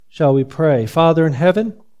Shall we pray? Father in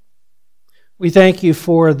heaven, we thank you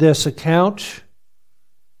for this account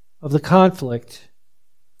of the conflict,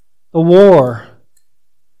 the war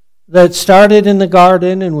that started in the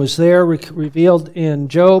garden and was there revealed in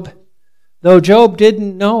Job, though Job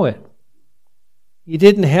didn't know it. He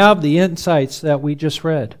didn't have the insights that we just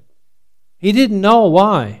read. He didn't know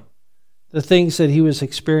why the things that he was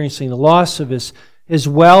experiencing, the loss of his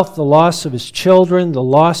wealth, the loss of his children, the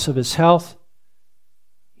loss of his health.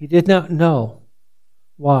 He did not know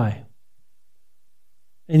why.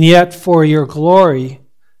 And yet, for your glory,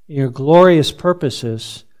 your glorious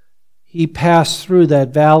purposes, he passed through that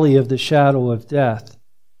valley of the shadow of death.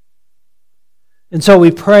 And so we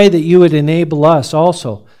pray that you would enable us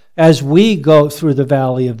also, as we go through the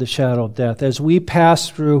valley of the shadow of death, as we pass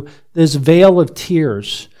through this veil of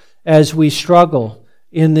tears, as we struggle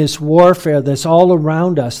in this warfare that's all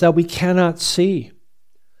around us that we cannot see.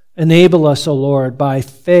 Enable us, O Lord, by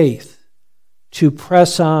faith to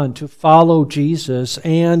press on, to follow Jesus,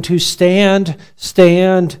 and to stand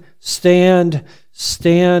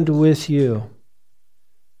with you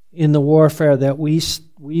in the warfare that we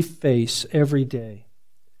face every day.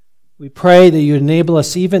 We pray that you enable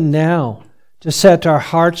us even now to set our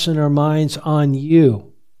hearts and our minds on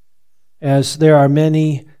you, as there are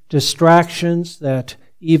many distractions that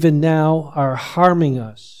even now are harming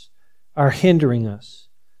us, are hindering us.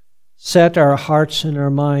 Set our hearts and our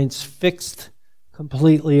minds fixed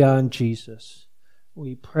completely on Jesus.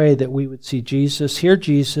 We pray that we would see Jesus, hear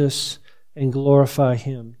Jesus, and glorify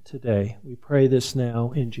him today. We pray this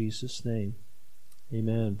now in Jesus' name.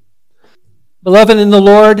 Amen. Beloved in the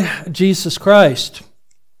Lord Jesus Christ.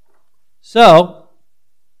 So,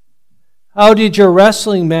 how did your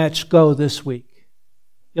wrestling match go this week?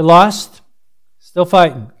 You lost? Still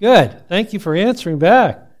fighting. Good. Thank you for answering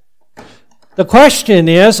back. The question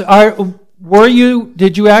is,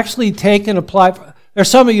 did you actually take and apply? There's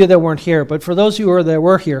some of you that weren't here, but for those of you that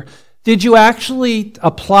were here, did you actually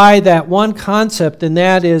apply that one concept, and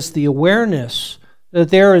that is the awareness that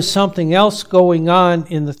there is something else going on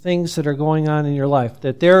in the things that are going on in your life,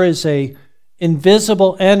 that there is a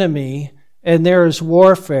invisible enemy and there is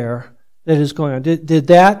warfare that is going on? Did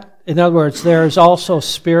that, in other words, there is also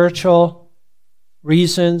spiritual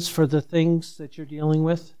reasons for the things that you're dealing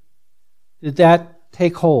with? Did that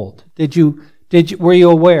take hold? Were you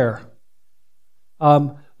aware?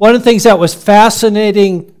 One of the things that was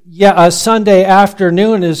fascinating Sunday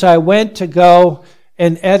afternoon is I went to go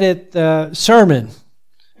and edit the sermon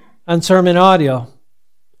on sermon audio.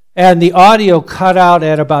 And the audio cut out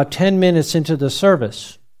at about 10 minutes into the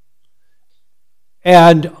service.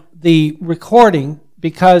 And the recording,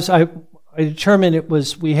 because I determined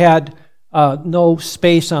we had no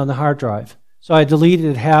space on the hard drive. So I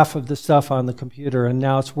deleted half of the stuff on the computer, and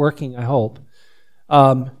now it's working, I hope.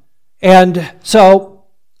 And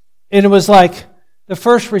it was like, the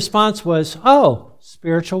first response was,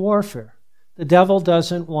 spiritual warfare. The devil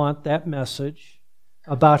doesn't want that message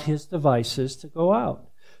about his devices to go out.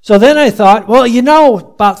 So then I thought,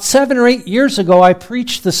 about 7 or 8 years ago, I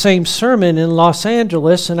preached the same sermon in Los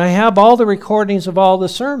Angeles, and I have all the recordings of all the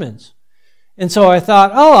sermons. And so I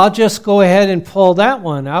thought, I'll just go ahead and pull that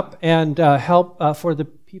one up and help for the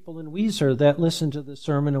people in Weiser that listened to the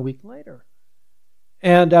sermon a week later.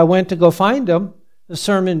 And I went to go find them. The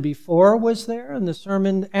sermon before was there, and the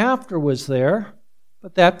sermon after was there,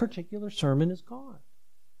 but that particular sermon is gone.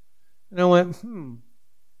 And I went,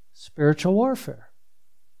 spiritual warfare.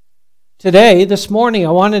 Today, this morning,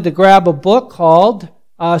 I wanted to grab a book called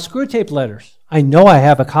Screwtape Letters. I know I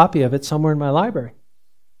have a copy of it somewhere in my library.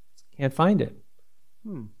 Can't find it.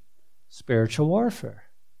 Spiritual warfare.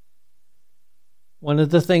 One of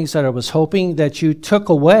the things that I was hoping that you took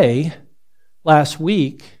away last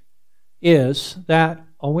week is that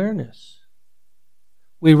awareness.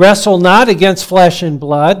 We wrestle not against flesh and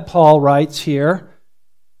blood, Paul writes here.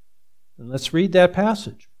 And let's read that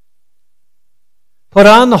passage. Put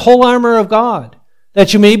on the whole armor of God,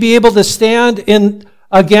 that you may be able to stand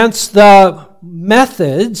against the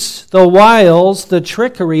methods, the wiles, the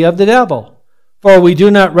trickery of the devil. For we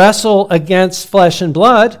do not wrestle against flesh and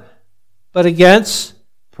blood, but against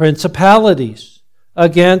principalities,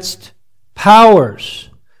 against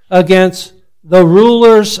powers, against the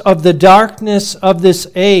rulers of the darkness of this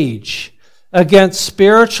age, against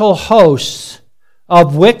spiritual hosts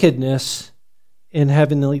of wickedness in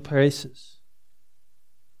heavenly places.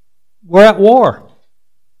 We're at war.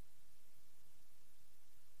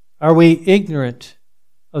 Are we ignorant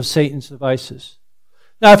of Satan's devices?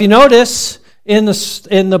 Now, if you notice, in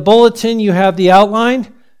the bulletin you have the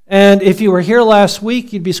outline, and if you were here last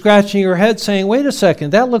week, you'd be scratching your head saying, wait a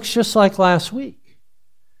second, that looks just like last week.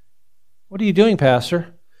 What are you doing,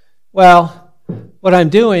 Pastor? Well, what I'm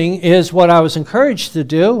doing is what I was encouraged to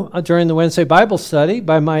do during the Wednesday Bible study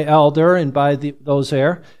by my elder and by those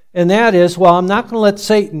there, and that is, well, I'm not going to let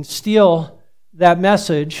Satan steal that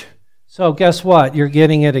message, so guess what? You're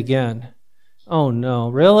getting it again. Oh no,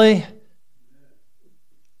 really?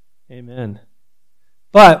 Amen.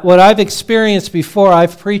 But what I've experienced before,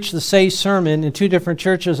 I've preached the same sermon in two different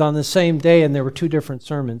churches on the same day, and there were two different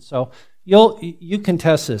sermons. So you can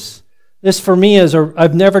test this. This for me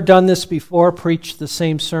I've never done this before, preached the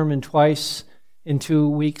same sermon twice in 2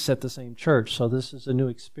 weeks at the same church. So this is a new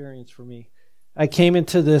experience for me. I came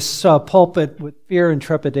into this pulpit with fear and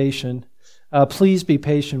trepidation. Please be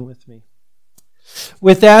patient with me.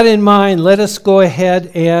 With that in mind, let us go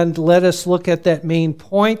ahead and let us look at that main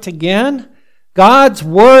point again. God's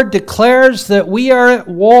Word declares that we are at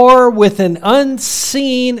war with an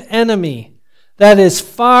unseen enemy that is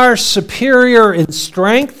far superior in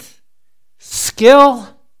strength, skill,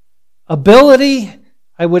 ability,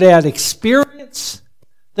 I would add experience,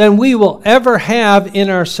 than we will ever have in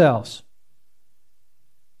ourselves.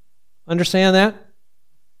 Understand that?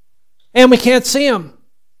 And we can't see him.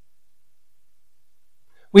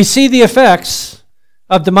 We see the effects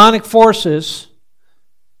of demonic forces,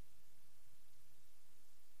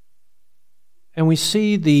 and we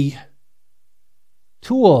see the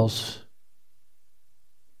tools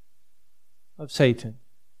of Satan,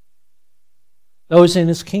 those in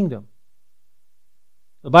his kingdom.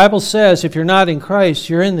 The Bible says if you're not in Christ,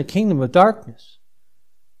 you're in the kingdom of darkness.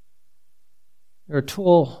 You're a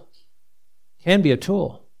tool, can be a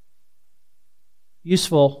tool,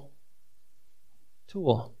 useful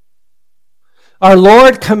tool. Our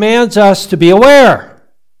Lord commands us to be aware.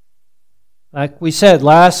 Like we said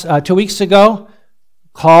 2 weeks ago,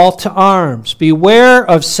 call to arms. Beware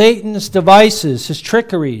of Satan's devices, his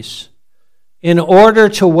trickeries, in order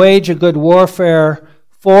to wage a good warfare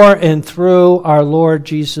for and through our Lord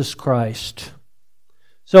Jesus Christ.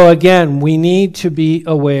 So again, we need to be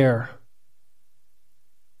aware.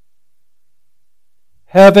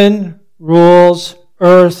 Heaven rules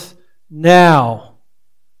earth now,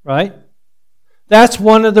 right? That's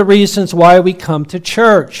one of the reasons why we come to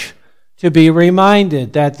church. To be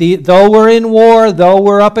reminded that though we're in war, though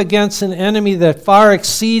we're up against an enemy that far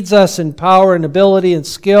exceeds us in power and ability and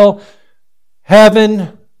skill,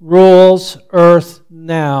 heaven rules earth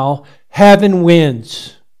now. Heaven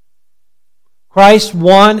wins. Christ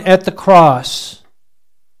won at the cross.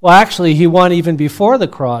 Well, actually, he won even before the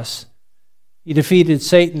cross. He defeated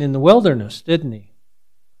Satan in the wilderness, didn't he?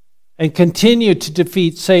 And continued to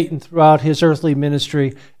defeat Satan throughout his earthly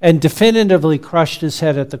ministry and definitively crushed his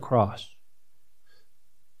head at the cross.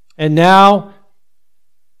 And now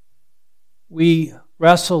we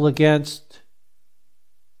wrestle against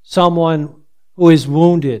someone who is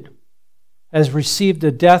wounded, has received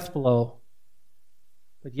a death blow,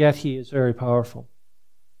 but yet he is very powerful.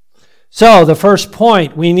 So the first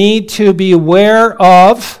point, we need to be aware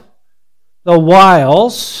of the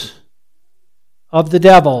wiles of the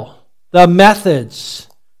devil, the methods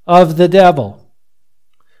of the devil.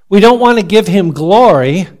 We don't want to give him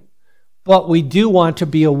glory, but we do want to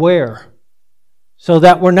be aware so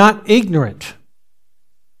that we're not ignorant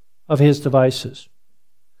of his devices.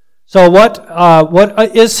 So what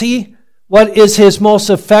is he? What is his most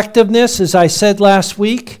effectiveness? As I said last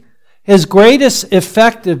week, his greatest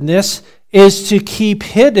effectiveness is to keep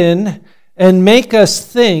hidden and make us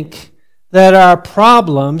think that our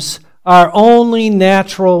problems are only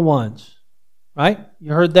natural ones. Right?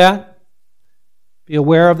 You heard that? Be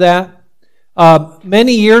aware of that.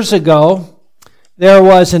 Many years ago, there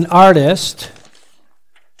was an artist,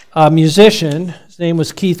 a musician. His name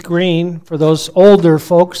was Keith Green, for those older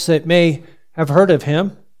folks that may have heard of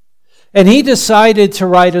him. And he decided to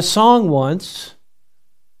write a song once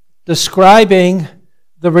describing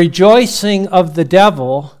the rejoicing of the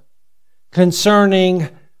devil concerning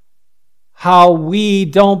how we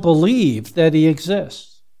don't believe that he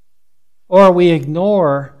exists, or we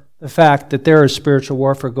ignore the fact that there is spiritual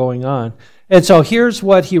warfare going on. And so here's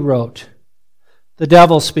what he wrote. The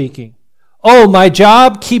devil speaking. Oh, my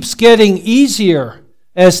job keeps getting easier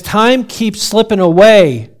as time keeps slipping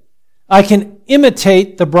away. I can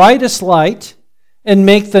imitate the brightest light and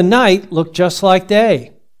make the night look just like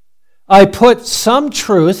day. I put some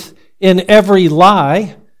truth in every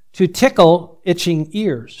lie to tickle itching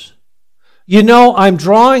ears. You know, I'm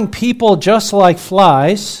drawing people just like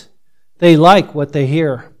flies. They like what they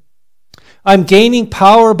hear. I'm gaining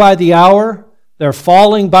power by the hour. They're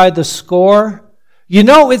falling by the score. You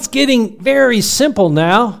know, it's getting very simple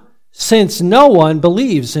now since no one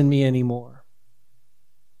believes in me anymore.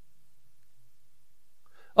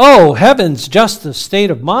 Oh, heaven's just a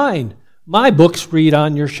state of mind. My books read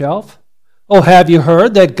on your shelf. Oh, have you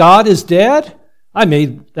heard that God is dead? I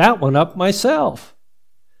made that one up myself.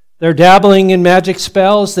 They're dabbling in magic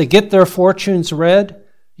spells. They get their fortunes read.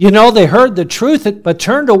 You know, they heard the truth but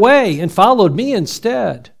turned away and followed me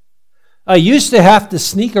instead. I used to have to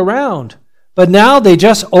sneak around, but now they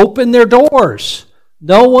just open their doors.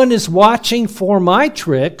 No one is watching for my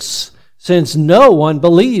tricks since no one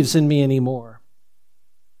believes in me anymore.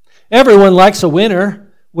 Everyone likes a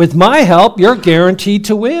winner. With my help, you're guaranteed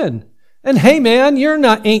to win. And hey man,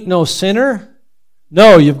 ain't no sinner.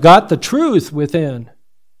 No, you've got the truth within.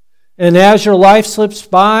 And as your life slips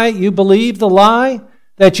by, you believe the lie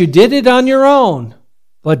that you did it on your own.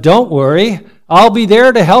 But don't worry, I'll be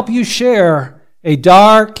there to help you share a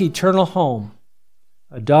dark, eternal home.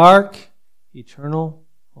 A dark, eternal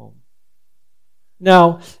home.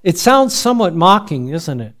 Now, it sounds somewhat mocking,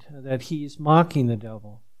 isn't it? That he's mocking the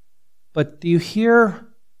devil. But do you hear,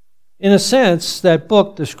 in a sense, that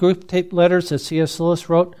book, the Screwtape Letters that C.S. Lewis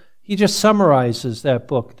wrote? He just summarizes that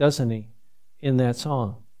book, doesn't he, in that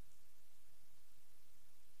song?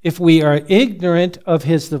 If we are ignorant of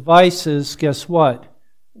his devices, guess what?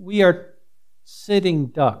 We are sitting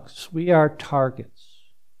ducks. We are targets.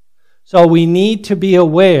 So we need to be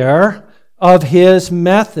aware of his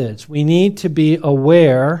methods. We need to be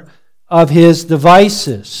aware of his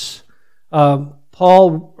devices.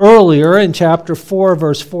 Paul, earlier in chapter 4,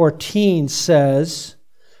 verse 14, says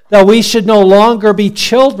that we should no longer be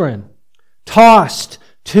children, tossed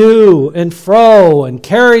to and fro and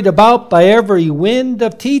carried about by every wind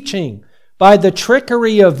of teaching, by the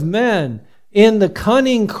trickery of men, in the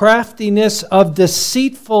cunning craftiness of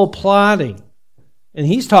deceitful plotting. And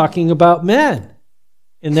he's talking about men.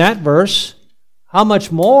 In that verse, how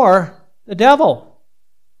much more the devil?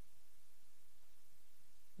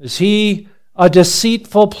 Is he a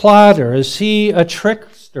deceitful plotter? Is he a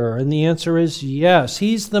trickster? And the answer is yes.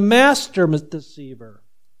 He's the master deceiver.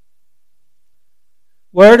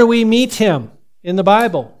 Where do we meet him in the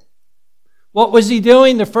Bible? What was he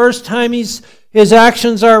doing the first time his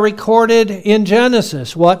actions are recorded in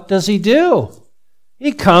Genesis? What does he do?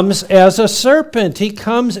 He comes as a serpent. He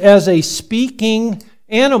comes as a speaking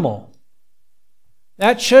animal.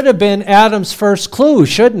 That should have been Adam's first clue,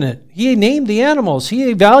 shouldn't it? He named the animals. He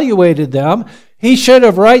evaluated them. He should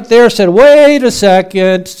have right there said, wait a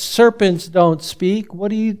second, serpents don't speak.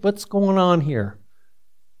 What's going on here?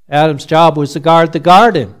 Adam's job was to guard the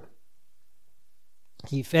garden.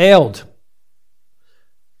 He failed.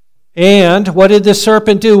 And what did the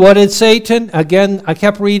serpent do? What did Satan? Again, I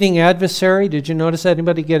kept reading adversary. Did you notice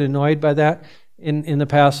anybody get annoyed by that in the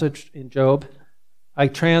passage in Job? I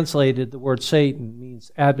translated the word Satan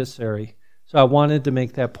means adversary. So I wanted to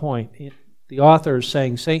make that point. The author is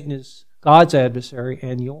saying Satan is God's adversary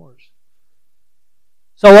and yours.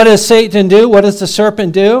 So what does Satan do? What does the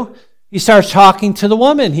serpent do? He starts talking to the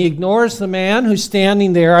woman. He ignores the man who's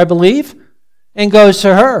standing there, I believe, and goes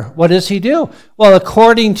to her. What does he do? Well,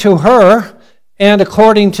 according to her and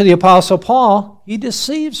according to the Apostle Paul, he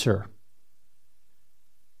deceives her.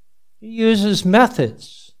 He uses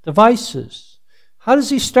methods, devices. How does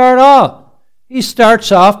he start off? He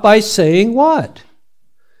starts off by saying what?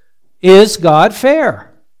 Is God fair?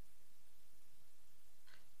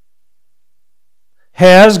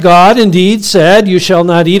 Has God indeed said, you shall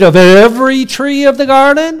not eat of every tree of the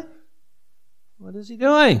garden? What is he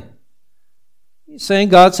doing? He's saying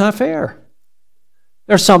God's not fair.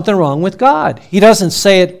 There's something wrong with God. He doesn't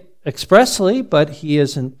say it expressly, but he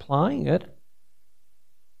is implying it.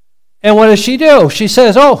 And what does she do? She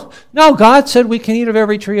says, oh, no, God said we can eat of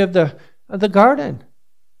every tree of the garden.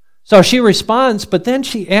 So she responds, but then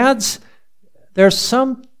she adds, there's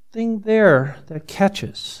something there that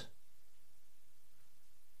catches.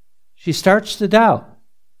 She starts to doubt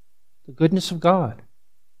the goodness of God.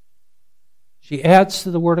 She adds to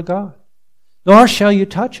the Word of God. Nor shall you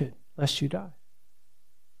touch it, lest you die.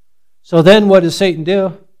 So then what does Satan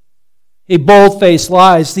do? He bold-faced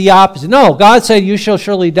lies, the opposite. No, God said you shall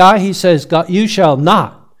surely die. He says you shall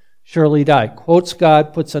not surely die. Quotes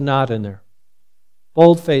God, puts a not in there.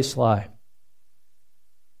 Bold-faced lie.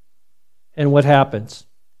 And what happens?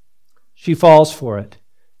 She falls for it.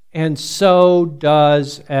 And so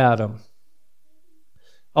does Adam.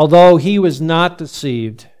 Although he was not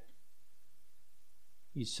deceived,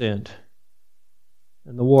 he sinned.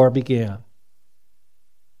 And the war began.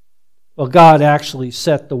 Well, God actually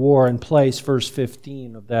set the war in place, verse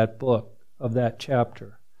 15 of that book, of that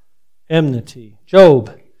chapter. Enmity,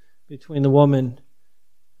 Job, between the woman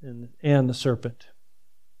and the serpent.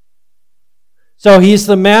 So he's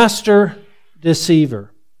the master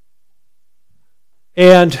deceiver.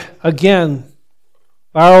 And again,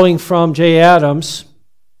 borrowing from Jay Adams,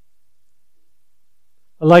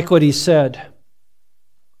 I like what he said.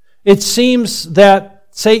 It seems that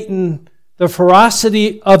Satan, the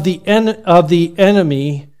ferocity of the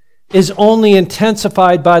enemy, is only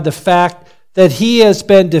intensified by the fact that he has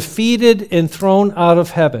been defeated and thrown out of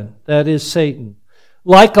heaven. That is Satan.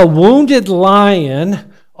 Like a wounded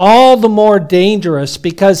lion, all the more dangerous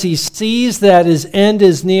because he sees that his end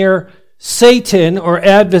is near. Satan, or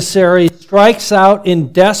adversary, strikes out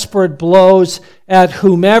in desperate blows at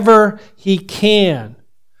whomever he can.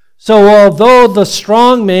 So although the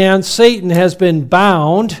strong man, Satan, has been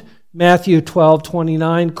bound, Matthew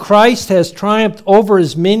 12:29, Christ has triumphed over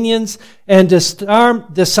his minions and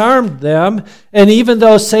disarmed them. And even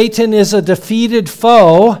though Satan is a defeated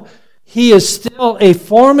foe, he is still a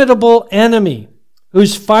formidable enemy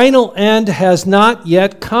whose final end has not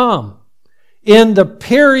yet come. In the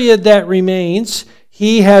period that remains,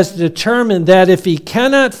 he has determined that if he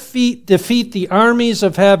cannot defeat the armies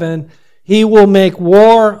of heaven, he will make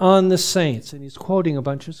war on the saints. And he's quoting a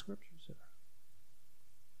bunch of scriptures there.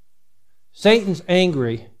 Satan's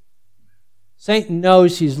angry. Satan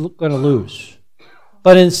knows he's going to lose.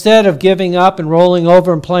 But instead of giving up and rolling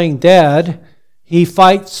over and playing dead, he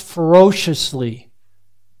fights ferociously.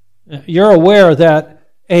 You're aware that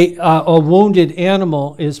a wounded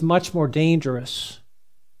animal is much more dangerous.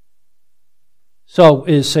 So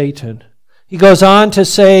is Satan. He goes on to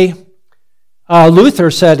say, Luther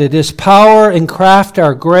said it, his power and craft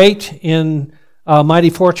are great in Mighty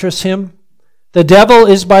Fortress hymn. The devil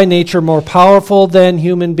is by nature more powerful than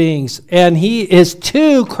human beings, and he is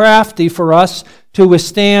too crafty for us to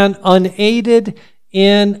withstand unaided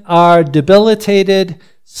in our debilitated,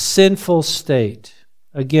 sinful state.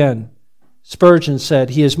 Again, Spurgeon said,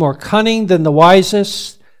 he is more cunning than the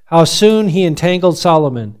wisest. How soon he entangled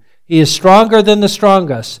Solomon. He is stronger than the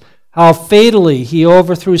strongest. How fatally he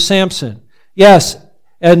overthrew Samson. Yes,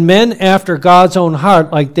 and men after God's own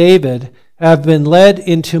heart, like David, have been led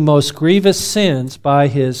into most grievous sins by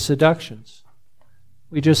his seductions.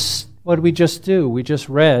 What did we just do? We just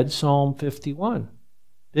read Psalm 51,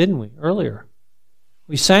 didn't we, earlier?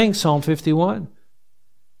 We sang Psalm 51.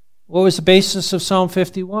 What was the basis of Psalm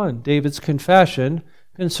 51? David's confession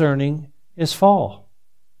concerning his fall,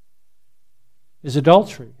 his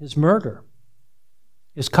adultery, his murder,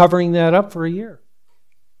 his covering that up for a year.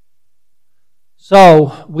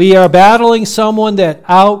 So we are battling someone that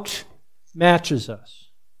outmatches us.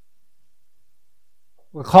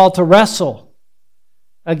 We're called to wrestle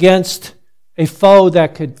against a foe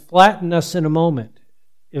that could flatten us in a moment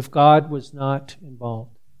if God was not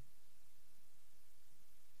involved.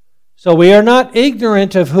 So we are not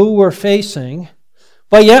ignorant of who we're facing,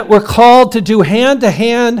 but yet we're called to do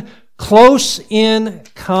hand-to-hand, close-in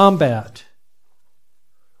combat.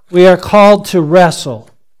 We are called to wrestle.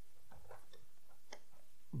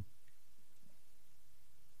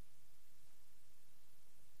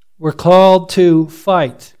 We're called to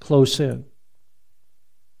fight close in.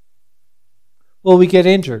 Will we get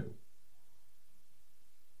injured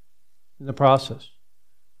in the process?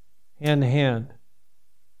 Hand to hand.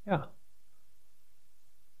 Yeah.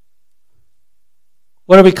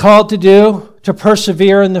 What are we called to do? To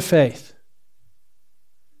persevere in the faith.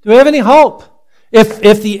 Do we have any hope?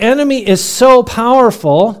 If the enemy is so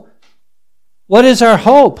powerful, what is our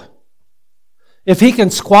hope? If he can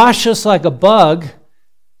squash us like a bug,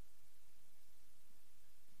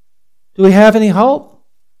 do we have any hope?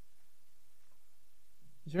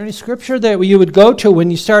 Is there any scripture that you would go to when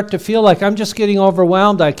you start to feel like I'm just getting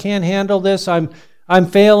overwhelmed, I can't handle this, I'm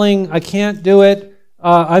failing, I can't do it,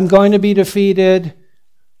 I'm going to be defeated?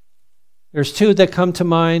 There's two that come to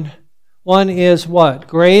mind. One is what?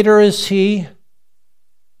 Greater is he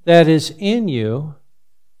that is in you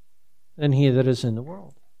than he that is in the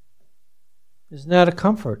world. Isn't that a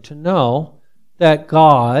comfort to know that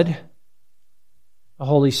God, the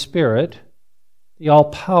Holy Spirit, the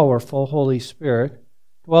all-powerful Holy Spirit,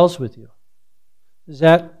 dwells with you? Does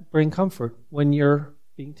that bring comfort when you're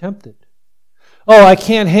being tempted? Oh, I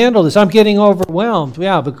can't handle this. I'm getting overwhelmed.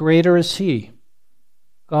 Yeah, but greater is he.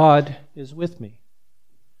 God is with me.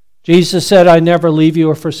 Jesus said, I never leave you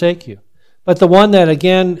or forsake you. But the one that,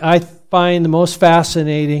 again, I find the most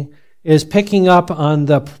fascinating is picking up on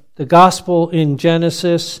the gospel in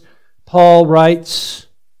Genesis. Paul writes,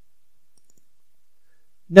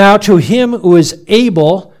 now to him who is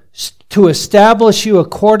able to establish you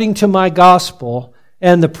according to my gospel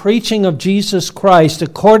and the preaching of Jesus Christ,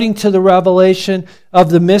 according to the revelation of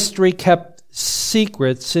the mystery kept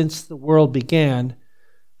secret since the world began,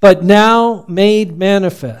 but now made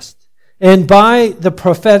manifest, and by the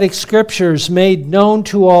prophetic scriptures made known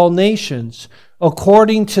to all nations,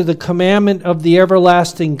 according to the commandment of the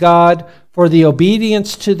everlasting God, for the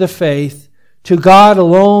obedience to the faith. To God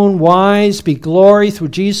alone wise be glory through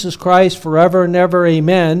Jesus Christ forever and ever.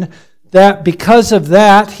 Amen. That because of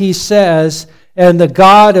that, he says, and the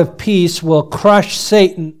God of peace will crush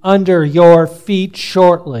Satan under your feet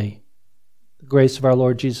shortly. The grace of our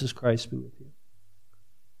Lord Jesus Christ be with you.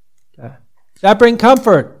 Okay. Does that bring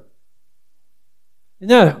comfort? Isn't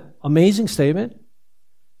that an amazing statement?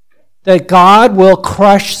 That God will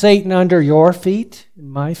crush Satan under your feet and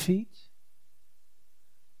my feet?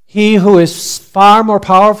 He who is far more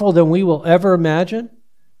powerful than we will ever imagine,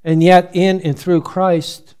 and yet in and through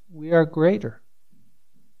Christ, we are greater.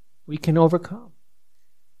 We can overcome.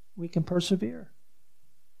 We can persevere.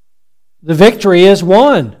 The victory is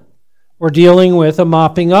won. We're dealing with a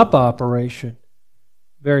mopping up operation.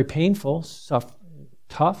 Very painful,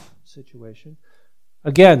 tough situation.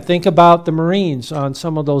 Again, think about the Marines on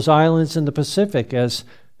some of those islands in the Pacific as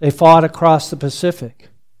they fought across the Pacific.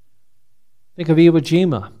 Think of Iwo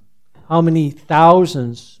Jima. How many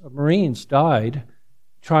thousands of Marines died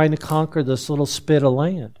trying to conquer this little spit of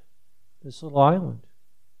land, this little island.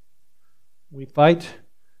 We fight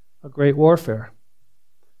a great warfare.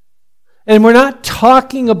 And we're not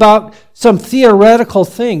talking about some theoretical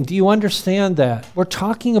thing. Do you understand that? We're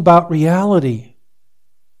talking about reality.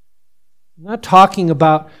 I'm not talking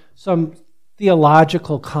about some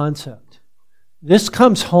theological concept. This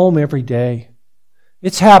comes home every day.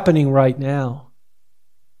 It's happening right now.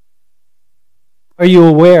 Are you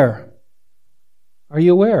aware? Are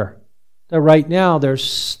you aware that right now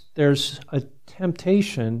there's a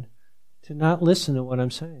temptation to not listen to what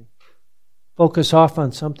I'm saying? Focus off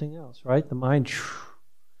on something else, right? The mind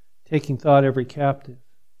taking thought every captive.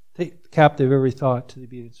 Take captive every thought to the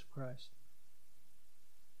obedience of Christ.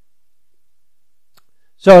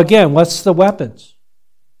 So again, what's the weapons?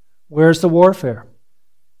 Where's the warfare?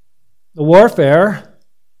 The warfare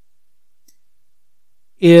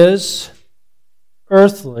is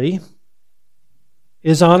earthly,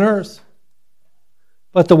 is on earth.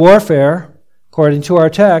 But the warfare, according to our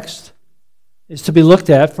text, is to be looked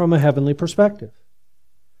at from a heavenly perspective.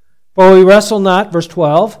 For we wrestle not, verse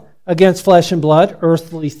 12, against flesh and blood,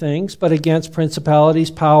 earthly things, but against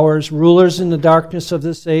principalities, powers, rulers in the darkness of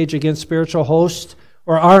this age, against spiritual hosts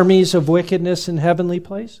or armies of wickedness in heavenly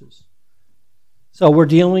places. So we're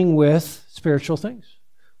dealing with spiritual things.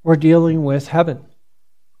 We're dealing with heaven.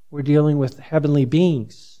 We're dealing with heavenly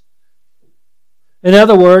beings. In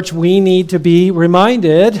other words, we need to be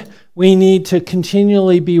reminded, we need to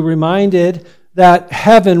continually be reminded that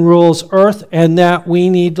heaven rules earth and that we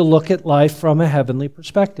need to look at life from a heavenly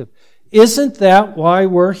perspective. Isn't that why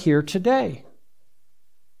we're here today?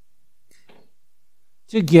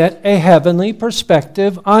 To get a heavenly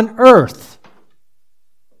perspective on earth.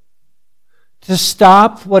 To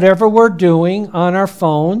stop whatever we're doing on our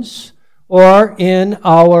phones or in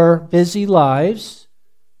our busy lives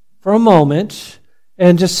for a moment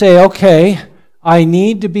and to say, okay, I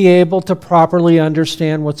need to be able to properly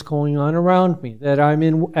understand what's going on around me, that I'm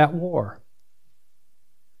at war.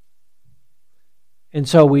 And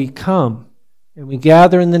so we come and we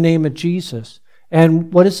gather in the name of Jesus.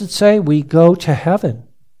 And what does it say? We go to heaven.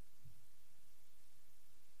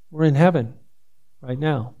 We're in heaven right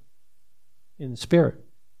now in the Spirit.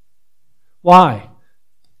 Why?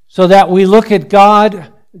 So that we look at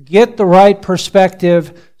God, get the right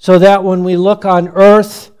perspective, so that when we look on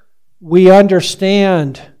earth, we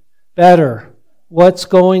understand better what's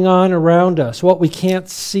going on around us, what we can't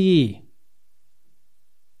see.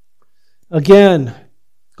 Again,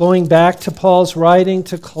 going back to Paul's writing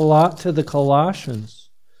to the Colossians,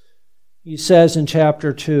 he says in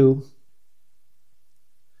chapter 2,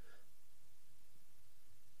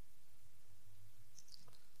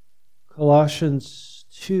 Colossians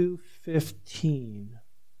 2:15.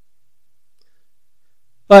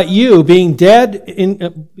 But you, being dead,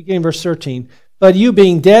 beginning verse 13, but you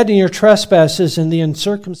being dead in your trespasses and the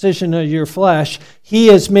uncircumcision of your flesh, he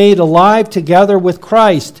is made alive together with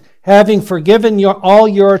Christ, having forgiven all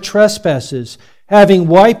your trespasses, having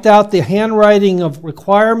wiped out the handwriting of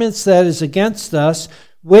requirements that is against us,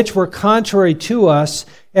 which were contrary to us,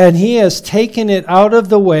 and he has taken it out of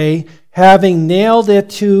the way, having nailed it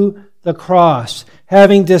to the cross.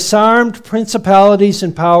 Having disarmed principalities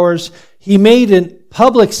and powers, he made a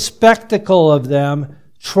public spectacle of them,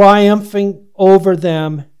 triumphing over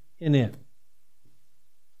them in it.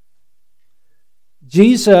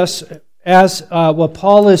 Jesus, as what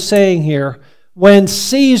Paul is saying here, when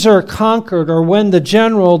Caesar conquered, or when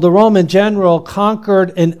the Roman general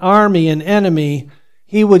conquered an army, an enemy,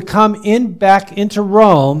 he would come in back into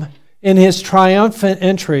Rome in his triumphant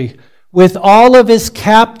entry with all of his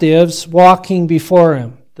captives walking before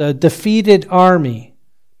him, the defeated army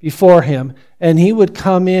before him, and he would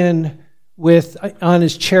come in on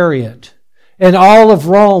his chariot. And all of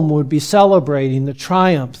Rome would be celebrating the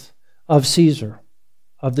triumph of Caesar,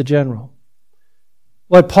 of the general.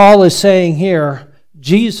 What Paul is saying here,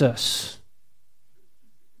 Jesus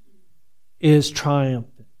is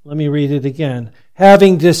triumphant. Let me read it again.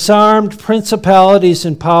 Having disarmed principalities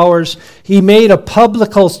and powers, he made a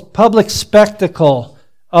public spectacle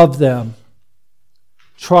of them,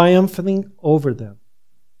 triumphing over them.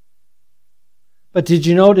 But did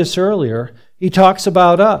you notice earlier, he talks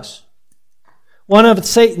about us. One of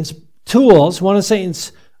Satan's tools, one of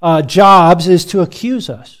Satan's jobs is to accuse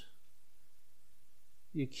us.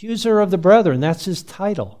 The accuser of the brethren, that's his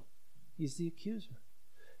title. He's the accuser.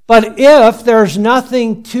 But if there's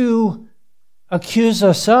nothing to accuse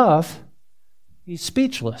us of, he's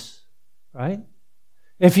speechless, right?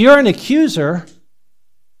 If you're an accuser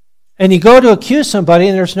and you go to accuse somebody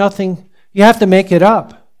and there's nothing, you have to make it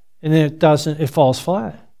up, and it falls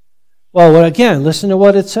flat. Well, again, listen to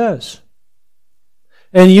what it says.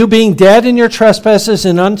 And you being dead in your trespasses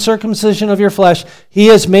and uncircumcision of your flesh, he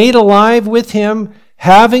is made alive with him,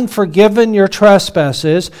 having forgiven your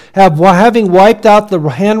trespasses, having wiped out the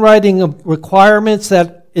handwriting of requirements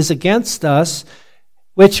that is against us,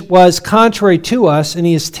 which was contrary to us, and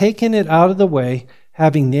he has taken it out of the way,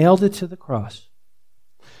 having nailed it to the cross.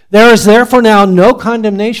 There is therefore now no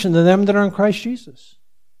condemnation to them that are in Christ Jesus.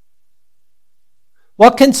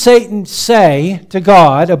 What can Satan say to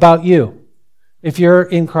God about you if you're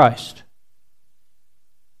in Christ?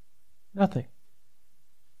 Nothing.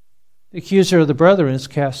 The accuser of the brethren is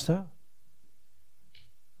cast out.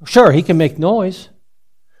 Sure, he can make noise,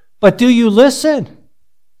 but do you listen?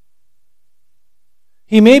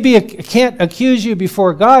 He can't accuse you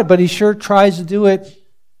before God, but he sure tries to do it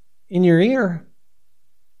in your ear.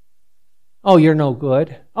 Oh, you're no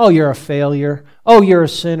good. Oh, you're a failure. Oh, you're a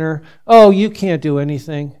sinner. Oh, you can't do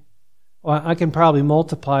anything. Well, I can probably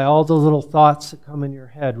multiply all the little thoughts that come in your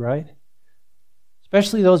head, right?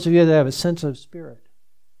 Especially those of you that have a sensitive spirit.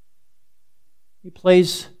 He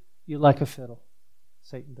plays you like a fiddle.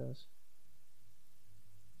 Satan does.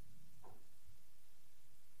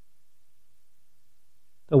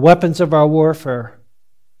 The weapons of our warfare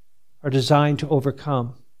are designed to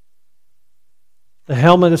overcome. The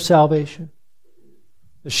helmet of salvation,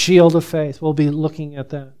 the shield of faith. We'll be looking at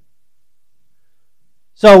that.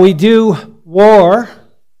 So we do war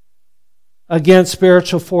against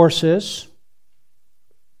spiritual forces.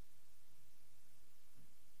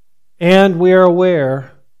 And we are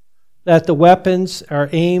aware that the weapons are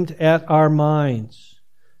aimed at our minds.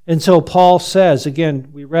 And so Paul says,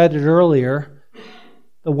 again, we read it earlier,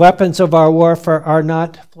 the weapons of our warfare are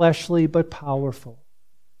not fleshly but powerful,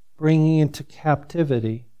 bringing into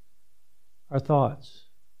captivity our thoughts.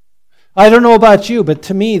 I don't know about you, but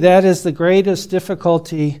to me that is the greatest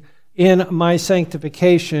difficulty in my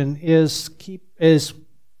sanctification is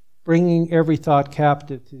bringing every thought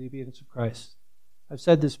captive to the obedience of Christ. I've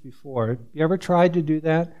said this before. Have you ever tried to do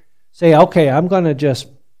that? Say, okay, I'm going to just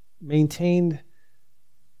maintain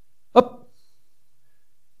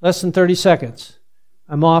less than 30 seconds.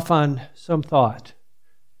 I'm off on some thought.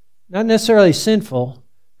 Not necessarily sinful,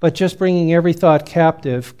 but just bringing every thought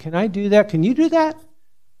captive. Can I do that? Can you do that?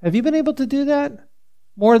 Have you been able to do that?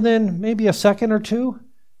 More than maybe a second or two?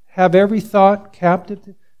 Have every thought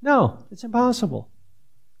captive? No, it's impossible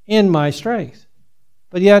in my strength.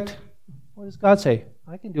 But yet, what does God say?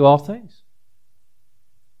 I can do all things.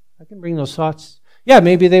 I can bring those thoughts. Yeah,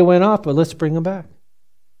 maybe they went off, but let's bring them back.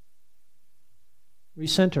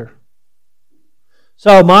 Recenter.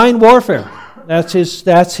 So mind warfare. That's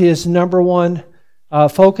his number one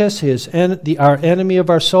focus. Our enemy of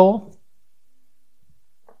our soul.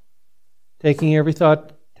 Taking every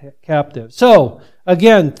thought captive. So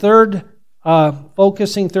again, third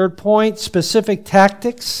point, specific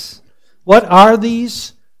tactics. What are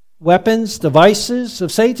these weapons, devices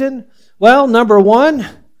of Satan? Well, number one,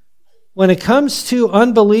 when it comes to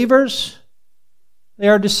unbelievers, they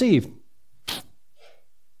are deceived.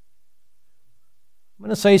 I'm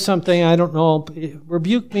going to say something, I don't know,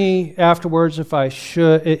 rebuke me afterwards if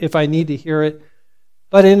I need to hear it.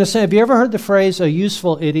 But in a sense, have you ever heard the phrase, a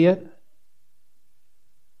useful idiot?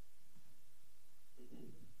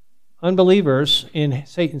 Unbelievers in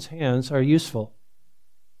Satan's hands are useful.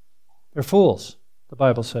 They're fools, the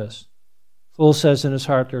Bible says. Fool says in his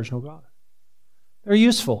heart there is no God. They're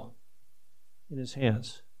useful in his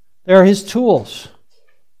hands. They're his tools.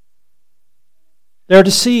 They're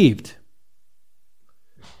deceived.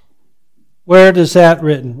 Where does that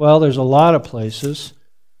written? Well, there's a lot of places.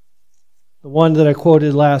 The one that I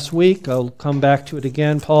quoted last week, I'll come back to it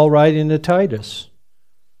again. Paul writing to Titus,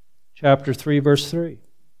 chapter 3, verse 3.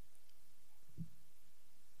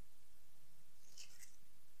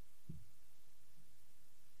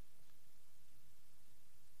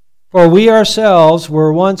 For we ourselves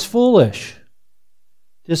were once foolish,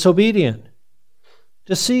 disobedient,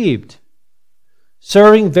 deceived,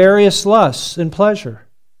 serving various lusts and pleasure,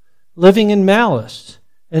 living in malice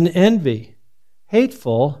and envy,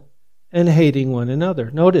 hateful and hating one another.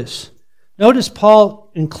 Notice Paul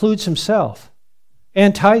includes himself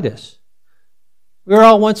and Titus. We were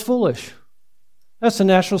all once foolish. That's the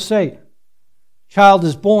natural state. Child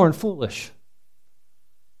is born foolish,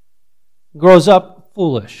 grows up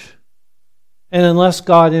foolish, and unless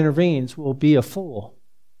God intervenes, will be a fool.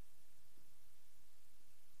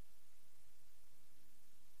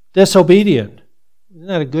 Disobedient. Isn't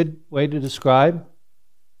that a good way to describe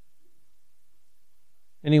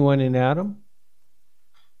anyone in Adam?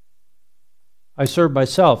 I serve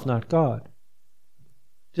myself, not God.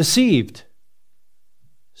 Deceived.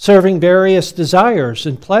 Serving various desires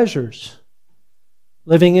and pleasures.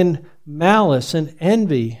 Living in malice and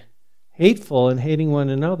envy. Hateful and hating one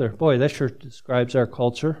another. Boy, that sure describes our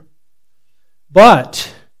culture.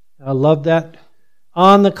 But, I love that.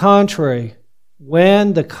 On the contrary,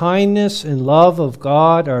 when the kindness and love of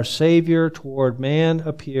God, our Savior, toward man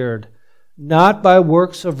appeared, not by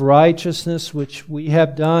works of righteousness which we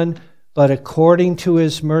have done, but according to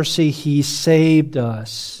His mercy He saved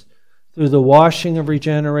us through the washing of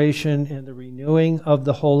regeneration and the renewing of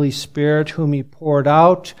the Holy Spirit, whom He poured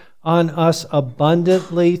out on us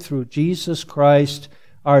abundantly through Jesus Christ,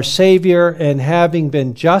 our Savior, and having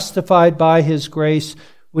been justified by His grace,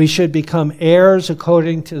 we should become heirs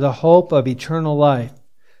according to the hope of eternal life.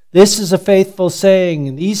 This is a faithful saying,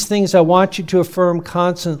 and these things I want you to affirm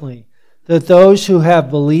constantly, that those who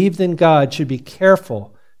have believed in God should be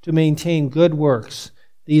careful to maintain good works.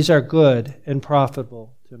 These are good and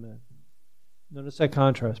profitable to men. Notice that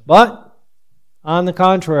contrast. But, on the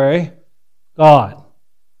contrary, God,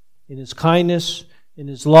 in His kindness, in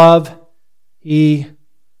His love, He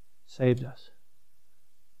saved us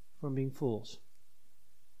from being fools,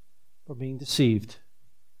 from being deceived.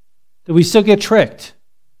 Do we still get tricked?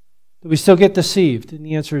 Do we still get deceived? And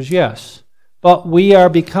the answer is yes. But we are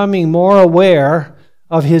becoming more aware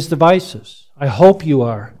of His devices. I hope you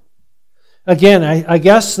are. Again, I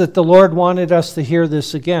guess that the Lord wanted us to hear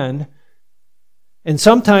this again. And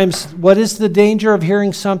sometimes, what is the danger of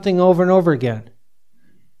hearing something over and over again?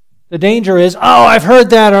 The danger is, I've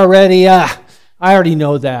heard that already. I already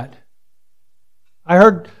know that. I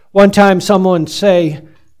heard one time someone say,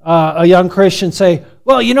 a young Christian say,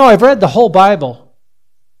 well, I've read the whole Bible.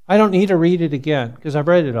 I don't need to read it again because I've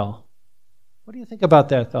read it all. What do you think about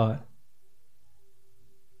that thought?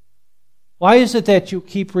 Why is it that you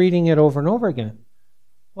keep reading it over and over again?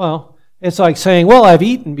 Well, it's like saying, well, I've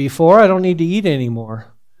eaten before. I don't need to eat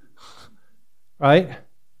anymore. Right?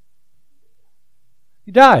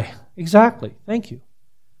 You die. Exactly. Thank you.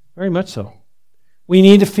 Very much so. We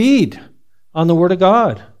need to feed on the Word of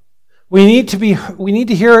God. We need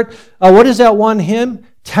to hear it. What is that one hymn?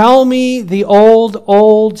 Tell me the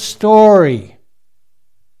old story.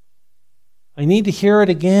 I need to hear it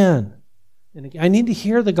again. And I need to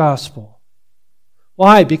hear the gospel.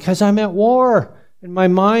 Why? Because I'm at war, and my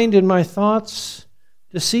mind and my thoughts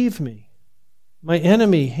deceive me. My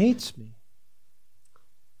enemy hates me.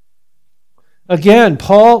 Again,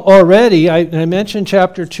 Paul already, I mentioned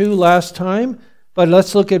chapter 2 last time, but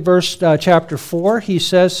let's look at chapter 4. He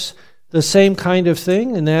says the same kind of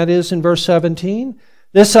thing, and that is in verse 17.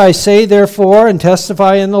 This I say, therefore, and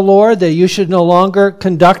testify in the Lord, that you should no longer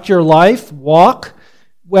conduct your life, walk,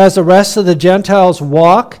 as the rest of the Gentiles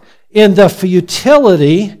walk, in the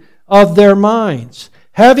futility of their minds,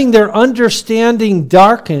 having their understanding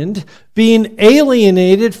darkened, being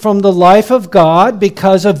alienated from the life of God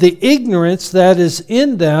because of the ignorance that is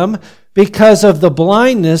in them, because of the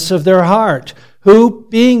blindness of their heart, who,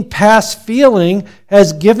 being past feeling,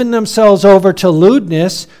 has given themselves over to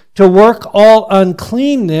lewdness, to work all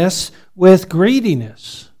uncleanness with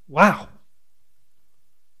greediness. Wow.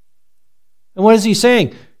 And what is he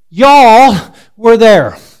saying? Y'all were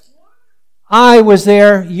there. I was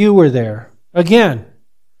there, you were there. Again,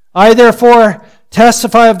 I therefore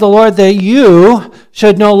testify of the Lord that you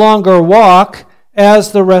should no longer walk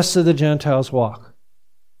as the rest of the Gentiles walk.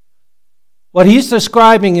 What he's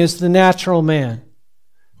describing is the natural man.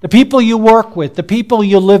 The people you work with, the people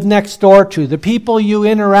you live next door to, the people you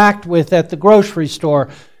interact with at the grocery store,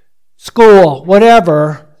 school,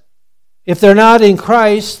 whatever, if they're not in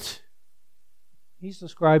Christ, He's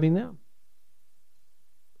describing them.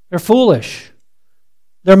 They're foolish.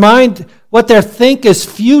 Their mind, what they think is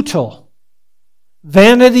futile.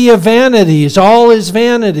 Vanity of vanities. All is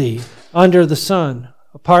vanity under the sun,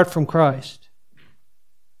 apart from Christ.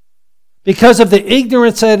 Because of the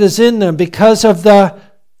ignorance that is in them, because of the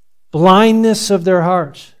blindness of their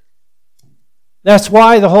hearts. That's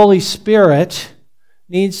why the Holy Spirit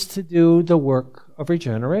needs to do the work of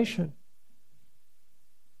regeneration.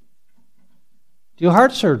 Do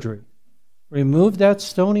heart surgery. Remove that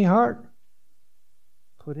stony heart.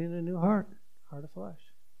 Put in a new heart of flesh.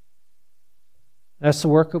 That's the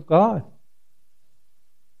work of God.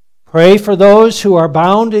 Pray for those who are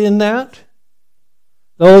bound in that,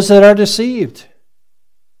 those that are deceived,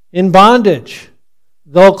 in bondage,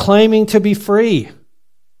 though claiming to be free.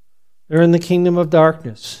 They're in the kingdom of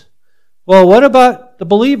darkness. Well, what about the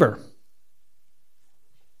believer?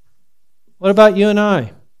 What about you and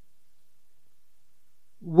I?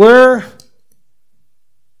 We're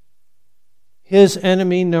his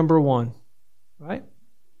enemy number one, right?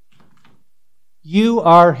 You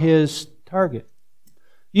are his target.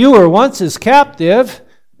 You were once his captive,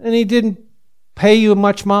 and he didn't pay you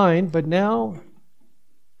much mind, but now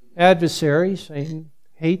adversary, Satan,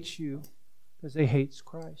 hates you because he hates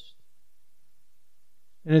Christ.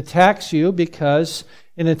 And attacks you because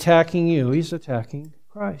in attacking you, he's attacking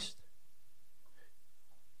Christ.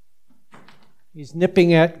 He's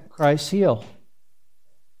nipping at Christ's heel.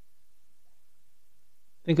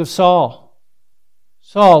 Think of Saul.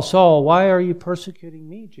 Saul, Saul, why are you persecuting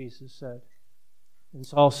me? Jesus said. And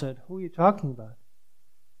Saul said, who are you talking about?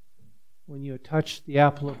 When you touch the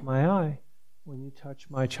apple of my eye, when you touch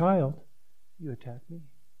my child, you attack me.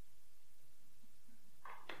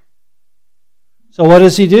 So what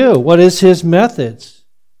does he do? What is his methods?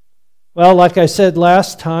 Well, like I said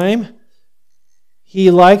last time,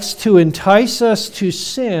 he likes to entice us to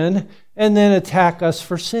sin and then attack us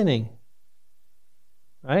for sinning.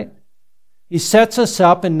 Right? He sets us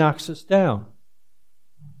up and knocks us down.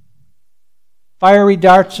 Fiery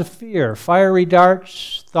darts of fear, fiery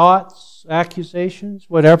darts, thoughts, accusations,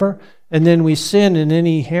 whatever, and then we sin and then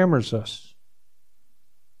he hammers us.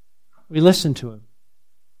 We listen to him.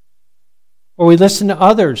 Or we listen to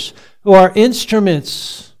others who are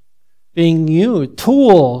instruments being used,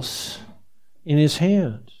 tools in his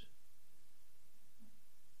hands.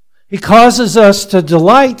 He causes us to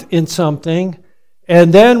delight in something,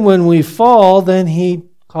 and then when we fall, then he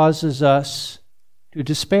causes us to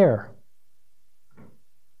despair.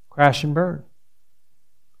 Crash and burn.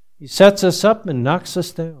 He sets us up and knocks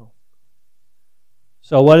us down.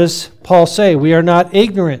 So what does Paul say? We are not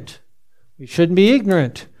ignorant. We shouldn't be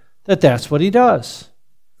ignorant that that's what he does.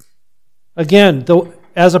 Again,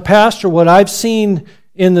 as a pastor, what I've seen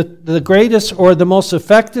in the greatest or the most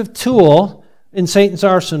effective tool in Satan's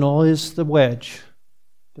arsenal is the wedge.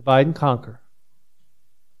 Divide and conquer.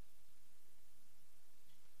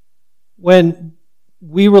 When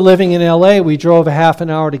we were living in LA, we drove a half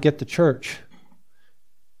an hour to get to church.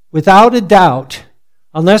 Without a doubt,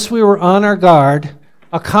 unless we were on our guard,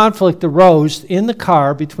 a conflict arose in the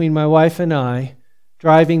car between my wife and I,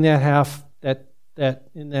 driving that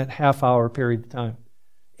half-hour period of time.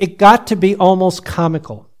 It got to be almost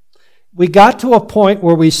comical. We got to a point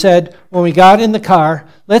where we said, when we got in the car,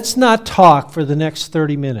 let's not talk for the next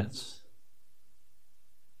 30 minutes.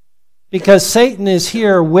 Because Satan is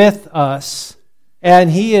here with us, and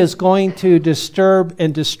he is going to disturb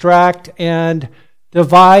and distract and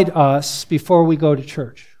divide us before we go to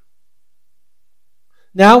church.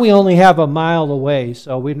 Now we only have a mile away,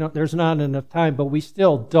 so there's not enough time, but we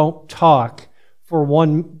still don't talk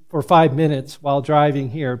for 5 minutes while driving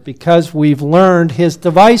here because we've learned his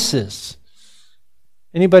devices.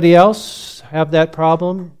 Anybody else have that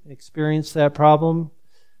problem? Experience that problem?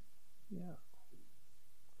 Yeah.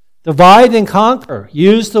 Divide and conquer.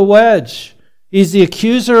 Use the wedge. He's the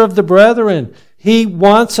accuser of the brethren. He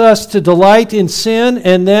wants us to delight in sin,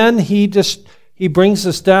 and then he brings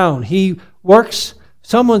us down. He works.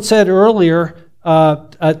 Someone said earlier,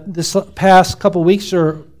 this past couple weeks,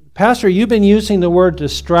 Pastor, you've been using the word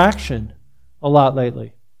distraction a lot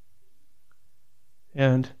lately.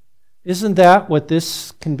 And isn't that what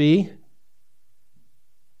this can be?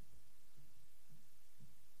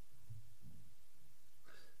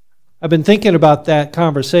 I've been thinking about that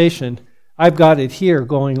conversation. I've got it here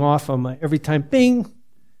going off on my every time, bing,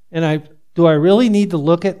 and do I really need to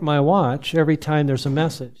look at my watch every time there's a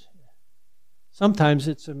message? Sometimes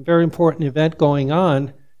it's a very important event going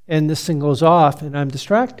on, and this thing goes off, and I'm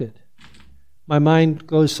distracted. My mind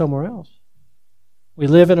goes somewhere else. We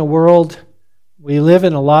live in a world, we live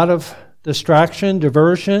in a lot of distraction,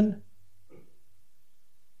 diversion.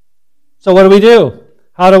 So what do?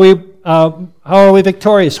 How are we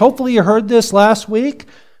victorious? Hopefully you heard this last week.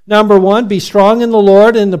 Number 1, be strong in the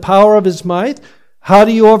Lord and the power of His might. How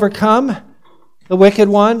do you overcome the wicked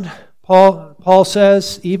one? Paul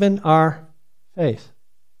says, even our faith.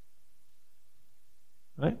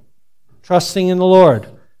 Right? Trusting in the Lord.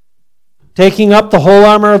 Taking up the whole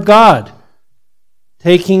armor of God.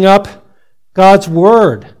 Taking up God's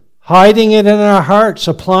Word. Hiding it in our hearts.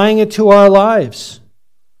 Applying it to our lives.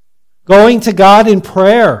 Going to God in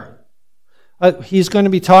prayer. He's going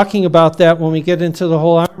to be talking about that when we get into the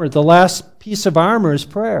whole armor. The last piece of armor is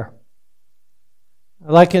prayer.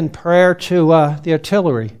 I liken prayer to the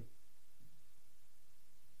artillery.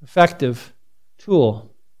 Effective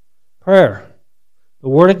tool. Prayer. The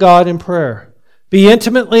Word of God in prayer. Be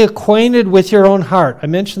intimately acquainted with your own heart. I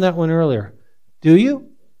mentioned that one earlier. Do you?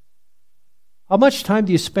 How much time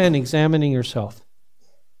do you spend examining yourself?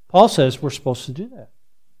 Paul says we're supposed to do that.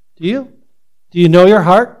 Do you? Do you know your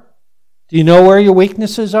heart? Do you know where your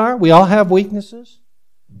weaknesses are? We all have weaknesses.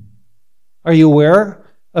 Are you aware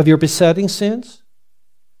of your besetting sins?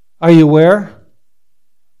 Are you aware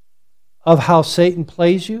of how Satan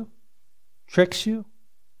plays you, tricks you?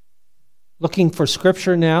 Looking for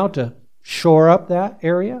Scripture now to shore up that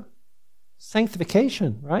area?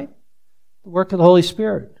 Sanctification, right? The work of the Holy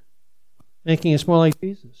Spirit, making us more like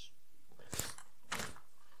Jesus.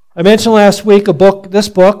 I mentioned last week this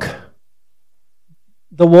book,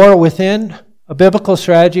 The War Within, a biblical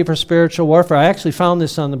strategy for spiritual warfare. I actually found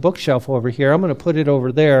this on the bookshelf over here. I'm going to put it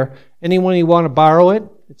over there. Anyone who want to borrow it,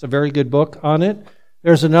 it's a very good book on it.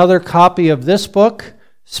 There's another copy of this book,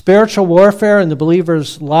 Spiritual Warfare in the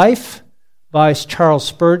Believer's Life, by Charles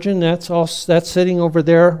Spurgeon. That's sitting over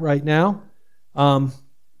there right now.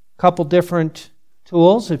 Couple different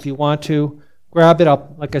tools if you want to grab it.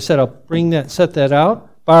 Like I said, I'll set that out.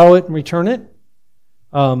 Borrow it and return it.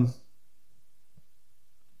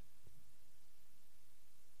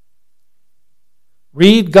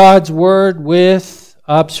 Read God's Word with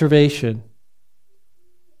observation.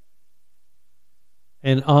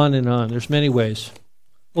 And on and on. There's many ways.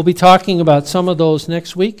 We'll be talking about some of those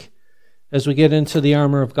next week as we get into the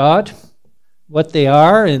armor of God, what they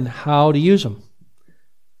are and how to use them.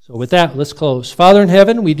 So with that, let's close. Father in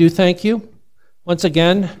heaven, we do thank you. Once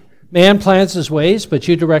again, man plans his ways, but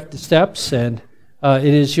you direct the steps, and it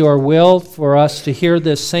is your will for us to hear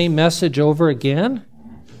this same message over again.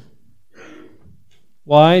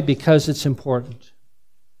 Why? Because it's important.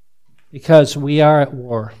 Because we are at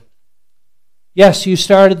war. Yes, you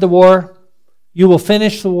started the war. You will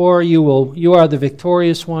finish the war. You are the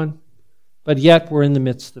victorious one. But yet we're in the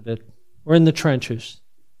midst of it. We're in the trenches.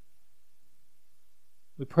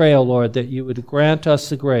 We pray, O Lord, that you would grant us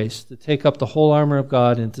the grace to take up the whole armor of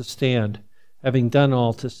God and to stand, having done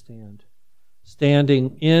all to stand,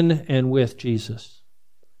 standing in and with Jesus.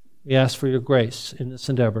 We ask for your grace in this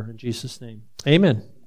endeavor. In Jesus' name, amen.